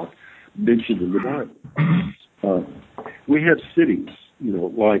solid rock mentioned in the Bible. We have cities,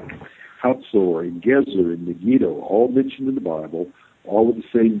 like Hatzor and Gezer and Megiddo, all mentioned in the Bible, all with the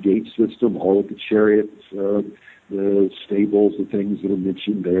same gate system, all with the chariots, the stables, the things that are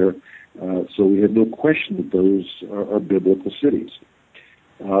mentioned there. So we have no question that those are biblical cities.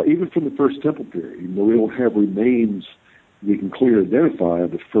 Even from the First Temple period, we don't have remains we can clearly identify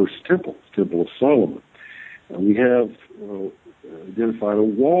of the first temple, the Temple of Solomon. We have identified a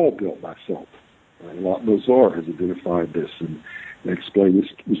wall built by Solomon. Lot Mozar has identified this and explained this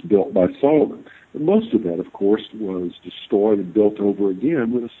was built by Solomon. And most of that, of course, was destroyed and built over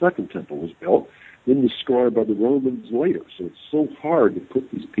again when a second temple was built, then destroyed by the Romans later. So it's so hard to put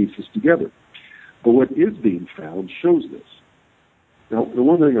these pieces together. But what is being found shows this. Now, the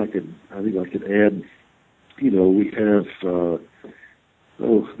one thing I think I could add, we have,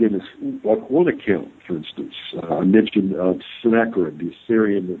 like one account, for instance, I mentioned Sennacherib, the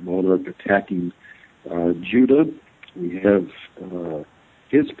Assyrian monarch attacking Judah. We have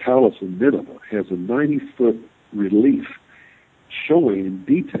his palace in Nineveh has a 90-foot relief showing in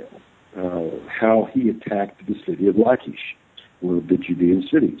detail how he attacked the city of Lachish, one of the Judean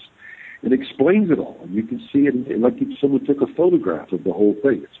cities. It explains it all. And you can see it like if someone took a photograph of the whole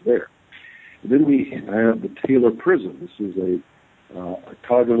thing. It's there. And then we have the Taylor Prison. This is a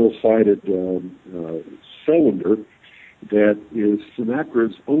octagonal-sided cylinder that is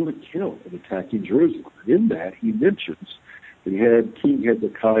Sennacherib's own account of attacking Jerusalem. In that, he mentions that he had King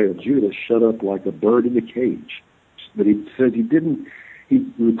Hezekiah of Judah shut up like a bird in a cage. But he says he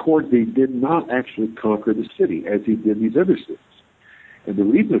records that he did not actually conquer the city as he did these other cities. And the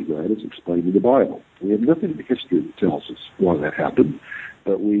reason for that is explained in the Bible. We have nothing in the history that tells us why that happened,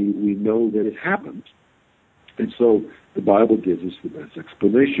 but we know that it happened. And so the Bible gives us the best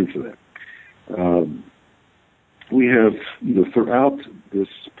explanation for that. We have, throughout this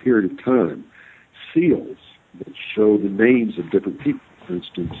period of time, seals that show the names of different people. For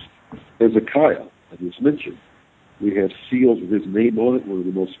instance, Hezekiah, I just mentioned. We have seals with his name on it. One of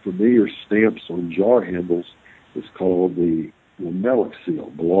the most familiar stamps on jar handles is called the Melech seal,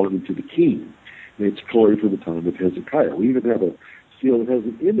 belonging to the king. And it's clearly from the time of Hezekiah. We even have a seal that has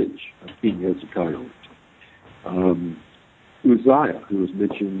an image of King Hezekiah on it. Uzziah, who was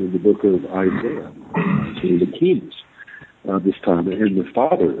mentioned in the book of Isaiah, in the Kings this time, and the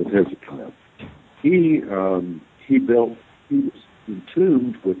father of Hezekiah. He was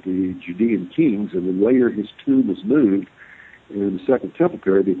entombed with the Judean kings, and then later his tomb was moved. In the Second Temple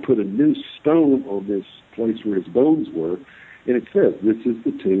period, they put a new stone on this place where his bones were, and it says, "This is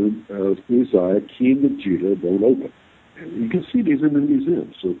the tomb of Uzziah, king of Judah, don't open." And you can see these in the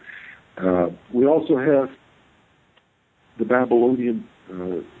museum. So we also have the Babylonian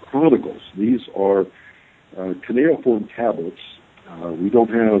Chronicles. These are cuneiform tablets. We don't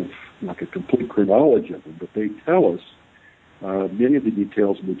have like a complete chronology of them, but they tell us many of the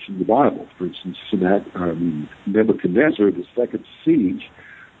details mentioned in the Bible. For instance, Nebuchadnezzar, the second siege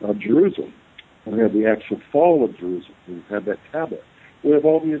of Jerusalem. We have the actual fall of Jerusalem. We have that tablet. We have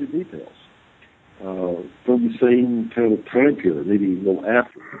all the other details. From the same kind of time period, maybe a little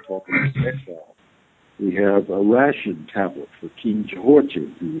after, we're talking about exile. We have a ration tablet for King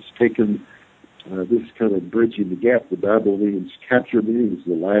Jehoiakim, who was taken, this is kind of bridging the gap. The Babylonians captured him. He was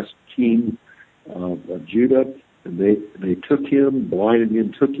the last king of Judah, and they took him, blinded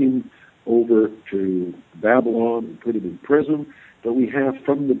him, took him over to Babylon and put him in prison. But we have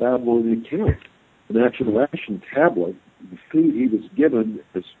from the Babylonian account an actual ration tablet, the food he was given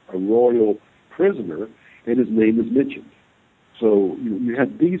as a royal prisoner, and his name is mentioned. So you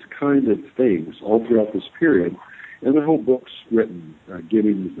had these kind of things all throughout this period, and the whole book's written,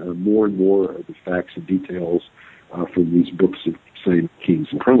 giving more and more of the facts and details from these books of, say, Kings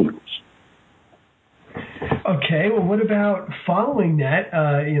and Chronicles. Okay, well, what about following that?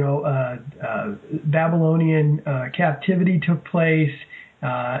 Babylonian captivity took place,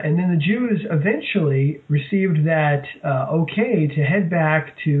 and then the Jews eventually received that okay to head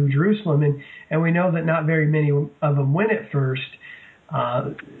back to Jerusalem, and we know that not very many of them went at first,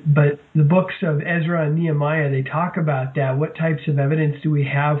 but the books of Ezra and Nehemiah, they talk about that. What types of evidence do we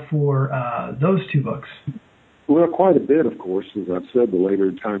have for those two books? Well, quite a bit, of course. As I've said, the later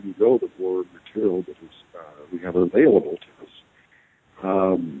in time you go, the more material that we have available to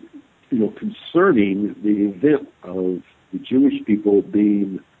us. Concerning the event of the Jewish people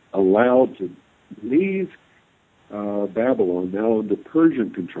being allowed to leave Babylon, now under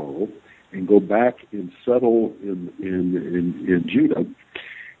Persian control, and go back and settle in Judah,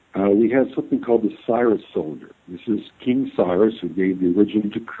 we have something called the Cyrus Cylinder. This is King Cyrus who gave the original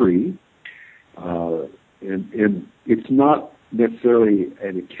decree, and it's not necessarily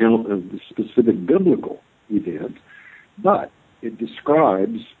an account of the specific biblical event, but it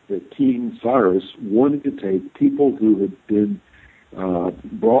describes that King Cyrus wanted to take people who had been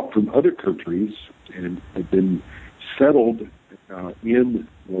brought from other countries and had been settled in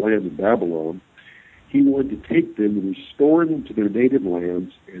the land of Babylon. He wanted to take them and restore them to their native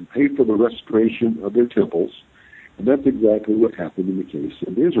lands and pay for the restoration of their temples. And that's exactly what happened in the case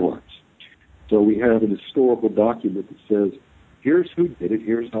of the Israelites. So we have an historical document that says, here's who did it,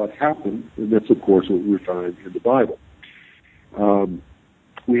 here's how it happened, and that's, of course, what we find in the Bible.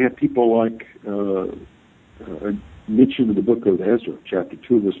 We have people like mentioned in the book of Ezra, chapter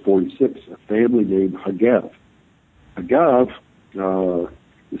 2, verse 46, a family named Hagav. Hagav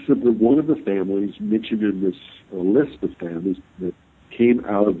is simply one of the families mentioned in this list of families that came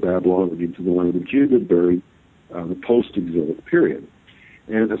out of Babylon and into the land of Judah during the post-exilic period.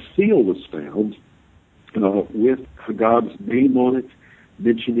 And a seal was found with Hagav's name on it,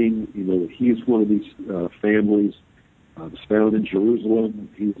 mentioning, that he's one of these families that's found in Jerusalem.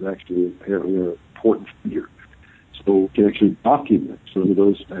 He was actually apparently an important figure. So we can actually document some of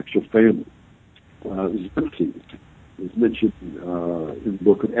those actual families. Xerxes is mentioned in the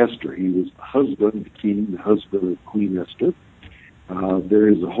book of Esther. He was the husband of the king, the husband of Queen Esther. There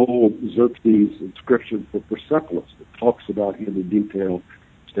is a whole Xerxes inscription for Persepolis that talks about him in detail,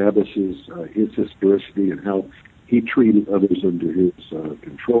 establishes his historicity and how he treated others under his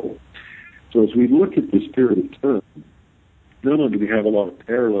control. So as we look at this period of time, not only do we have a lot of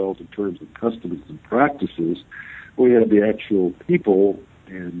parallels in terms of customs and practices, we have the actual people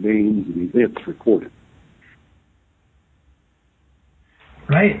and names and events recorded.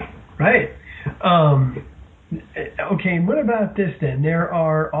 Right. Okay, what about this then? There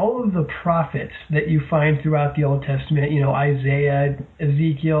are all of the prophets that you find throughout the Old Testament, Isaiah,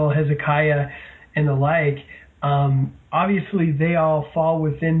 Ezekiel, Hezekiah, and the like. Obviously, they all fall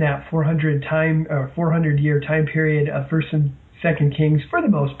within that 400-year time period of First and Second Kings for the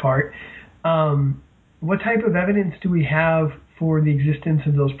most part. What type of evidence do we have for the existence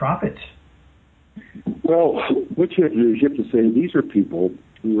of those prophets? Well, what you have to do is you have to say these are people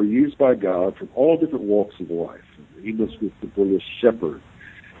who were used by God from all different walks of life. Amos was simply a shepherd.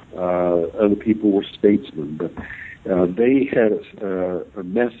 Other people were statesmen, but they had a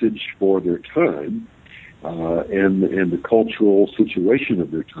message for their time and the cultural situation of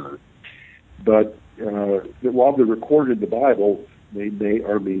their time. But while they're recorded in the Bible, they may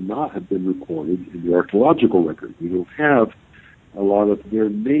or may not have been recorded in the archaeological record. We don't have a lot of their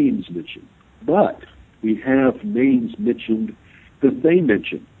names mentioned. But we have names mentioned that they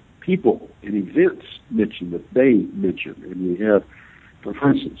mention, people and events mentioned that they mention. And we have, for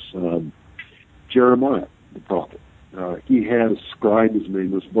instance, Jeremiah, the prophet. He had a scribe, his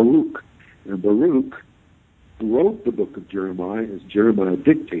name was Baruch. And Baruch wrote the book of Jeremiah as Jeremiah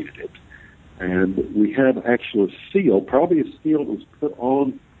dictated it. And we have actually a seal, probably a seal that was put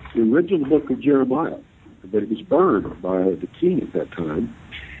on the original book of Jeremiah, but it was burned by the king at that time.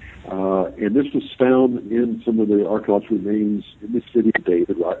 And this was found in some of the archaeological remains in the city of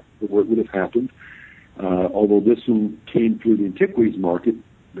David, right, where it would have happened. Although this one came through the antiquities market,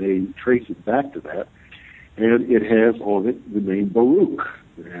 they trace it back to that. And it has on it the name Baruch.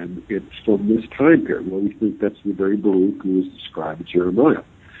 And it's from this time period. Well, we think that's the very Baruch who was described in Jeremiah.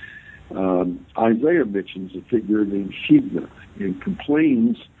 Isaiah mentions a figure named Shebna and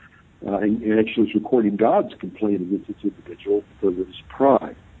complains, and actually is recording God's complaint against this individual because of his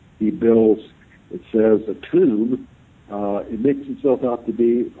pride. He builds, it says, a tomb. It makes himself out to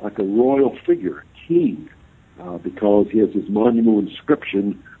be like a royal figure, a king, because he has his monumental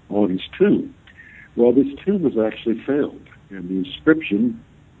inscription on his tomb. Well, this tomb was actually found, and the inscription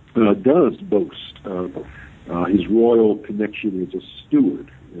does boast his royal connection as a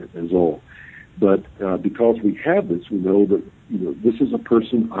steward, as all. But because we have this, we know that this is a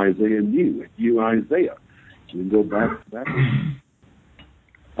person Isaiah knew. Isaiah. So we can go back.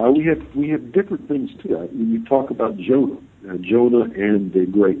 We have different things to that. When you talk about Jonah, Jonah and the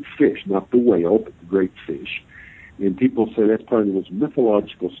great fish, not the whale, but the great fish. And people say that's probably the most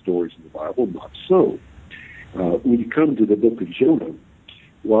mythological stories in the Bible. Not so. When you come to the book of Jonah,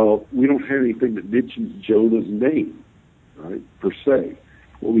 while we don't have anything that mentions Jonah's name, right, per se,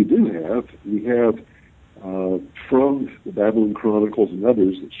 what we do have, from the Babylon Chronicles and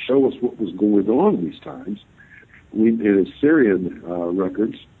others that show us what was going on in these times, in Assyrian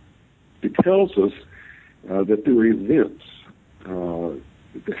records, it tells us that there were events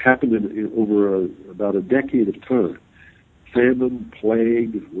that happened over about a decade of time. Famine,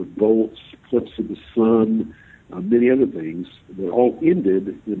 plague, revolts, eclipse of the sun, many other things that all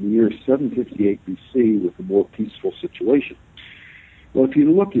ended in the year 758 BC with a more peaceful situation. Well, if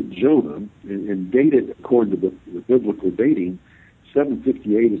you look at Jonah and date it according to the biblical dating,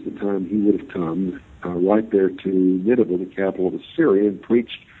 758 is the time he would have come right there to Nineveh, the capital of Assyria, and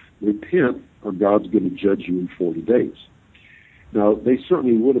preached, repent, or God's going to judge you in 40 days. Now, they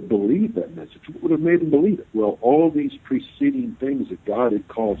certainly would have believed that message. What would have made them believe it? Well, all these preceding things that God had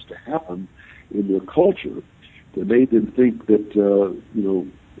caused to happen in their culture that made them think that,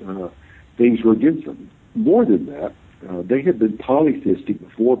 things were against them. More than that, they had been polytheistic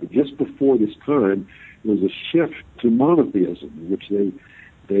before, but just before this time, there was a shift to monotheism, in which they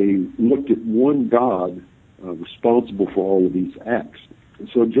looked at one God responsible for all of these acts. And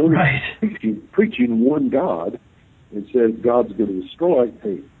so Jonah is preaching one God and says God's going to destroy.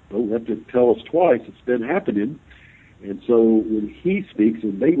 Hey, don't have to tell us twice. It's been happening. And so when he speaks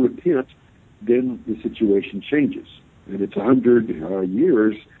and they repent, then the situation changes. And it's 100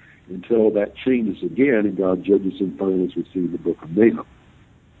 years until that changes again, and God judges him finally, as we see in the book of Nahum.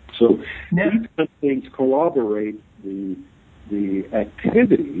 So these kind of things corroborate the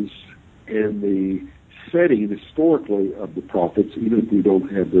activities and the setting historically of the prophets, even if we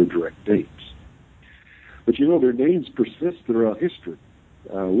don't have their direct names. But their names persist throughout history.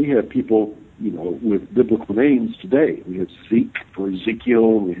 We have people, with biblical names today. We have Zeke for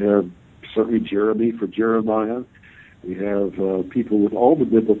Ezekiel. We have certainly Jeremy for Jeremiah. We have people with all the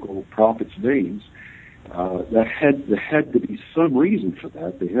biblical prophets' names. There had to be some reason for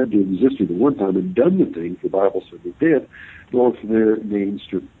that. They had to have existed at one time and done the things the Bible said they did, in order for their names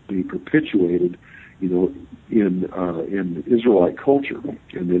to be perpetuated, in Israelite culture,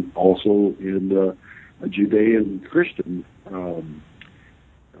 and then also in a Judean Christian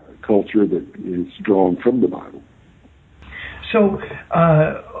culture that is drawn from the Bible. So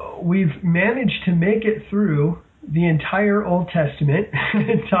we've managed to make it through the entire Old Testament,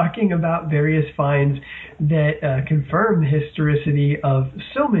 talking about various finds that confirm the historicity of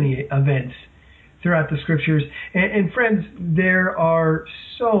so many events throughout the Scriptures. And friends, there are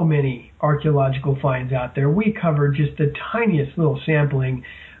so many archaeological finds out there. We covered just the tiniest little sampling.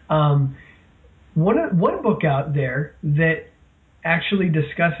 One book out there that actually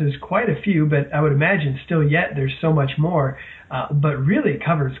discusses quite a few, but I would imagine still yet there's so much more, but really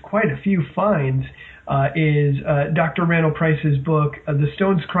covers quite a few finds, is Dr. Randall Price's book, The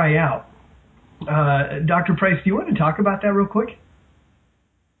Stones Cry Out. Dr. Price, do you want to talk about that real quick?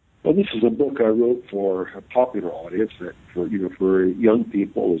 Well, this is a book I wrote for a popular audience, for young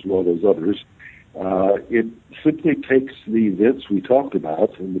people as well as others. It simply takes the events we talked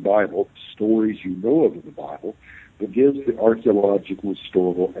about in the Bible, stories you know of in the Bible, but gives the archaeological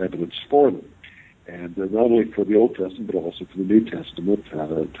historical evidence for them. And not only for the Old Testament, but also for the New Testament,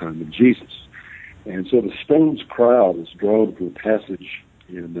 time of Jesus. And so the Stones Cry Out is drawn from a passage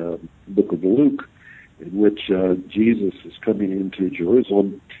in the book of Luke, in which Jesus is coming into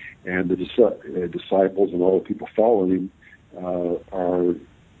Jerusalem, and the disciples and all the people following him are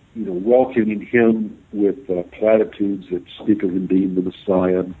welcoming him with platitudes that speak of him being the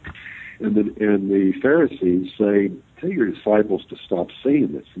Messiah. And the Pharisees say, tell your disciples to stop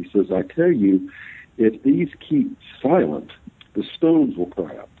saying this. He says, I tell you, if these keep silent, the stones will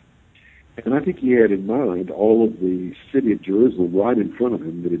cry out. And I think he had in mind all of the city of Jerusalem right in front of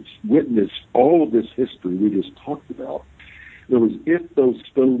him that had witnessed all of this history we just talked about. In other words, if those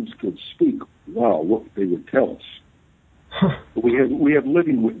stones could speak, wow, what they would tell us. We have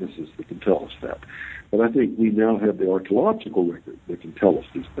living witnesses that can tell us that. But I think we now have the archaeological record that can tell us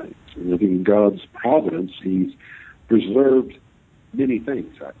these things. And I think in God's providence, he's preserved many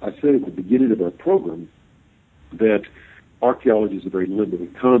things. I said at the beginning of our program that archaeology is a very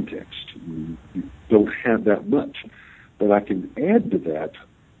limited context. You don't have that much. But I can add to that,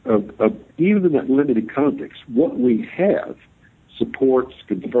 even in that limited context, what we have supports,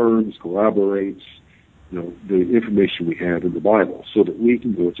 confirms, corroborates, the information we have in the Bible, so that we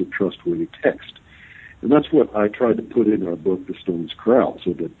can go, it's a trustworthy text. And that's what I tried to put in our book, The Stones Cry Out,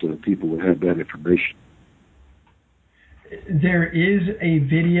 so that people would have that information. There is a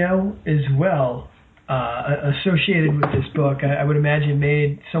video as well associated with this book. I would imagine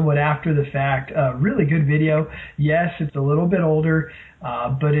made somewhat after the fact. Really good video. Yes, it's a little bit older,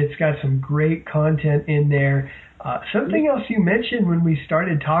 but it's got some great content in there. Something else you mentioned when we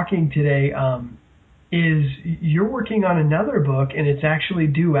started talking today is you're working on another book, and it's actually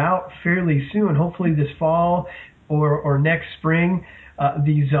due out fairly soon, hopefully this fall or next spring.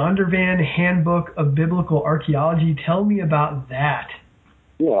 the Zondervan Handbook of Biblical Archaeology. Tell me about that.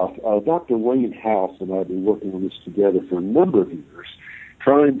 Yeah, Dr. Wayne House and I have been working on this together for a number of years,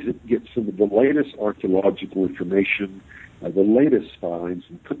 trying to get some of the latest archaeological information, the latest finds,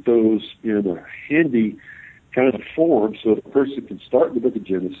 and put those in a handy kind of form so that a person can start in the book of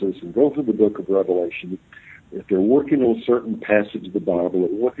Genesis and go through the book of Revelation. If they're working on a certain passage of the Bible, or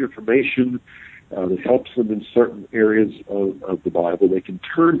want information that helps them in certain areas of the Bible, they can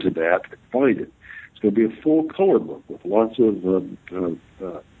turn to that and find it. It's going to be a full color book with lots of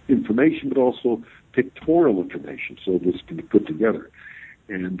information, but also pictorial information, so this can be put together.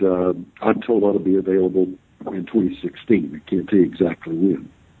 And I'm told that'll be available in 2016. I can't tell you exactly when.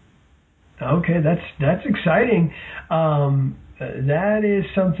 Okay, that's exciting. That is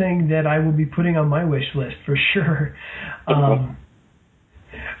something that I will be putting on my wish list for sure.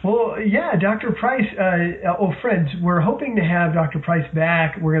 Well, yeah, Dr. Price, Fred, we're hoping to have Dr. Price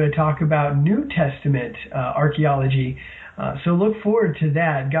back. We're going to talk about New Testament archaeology. So look forward to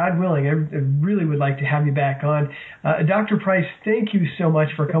that. God willing, I really would like to have you back on. Dr. Price, thank you so much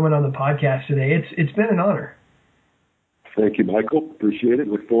for coming on the podcast today. It's been an honor. Thank you, Michael. Appreciate it.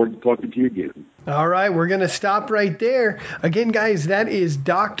 Look forward to talking to you again. All right, we're going to stop right there. Again, guys, that is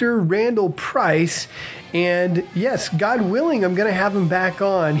Dr. Randall Price. And yes, God willing, I'm going to have him back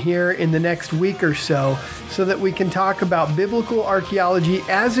on here in the next week or so that we can talk about biblical archaeology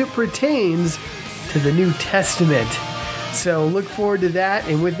as it pertains to the New Testament. So look forward to that.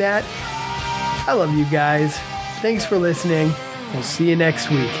 And with that, I love you guys. Thanks for listening. We'll see you next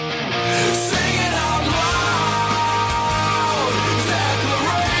week.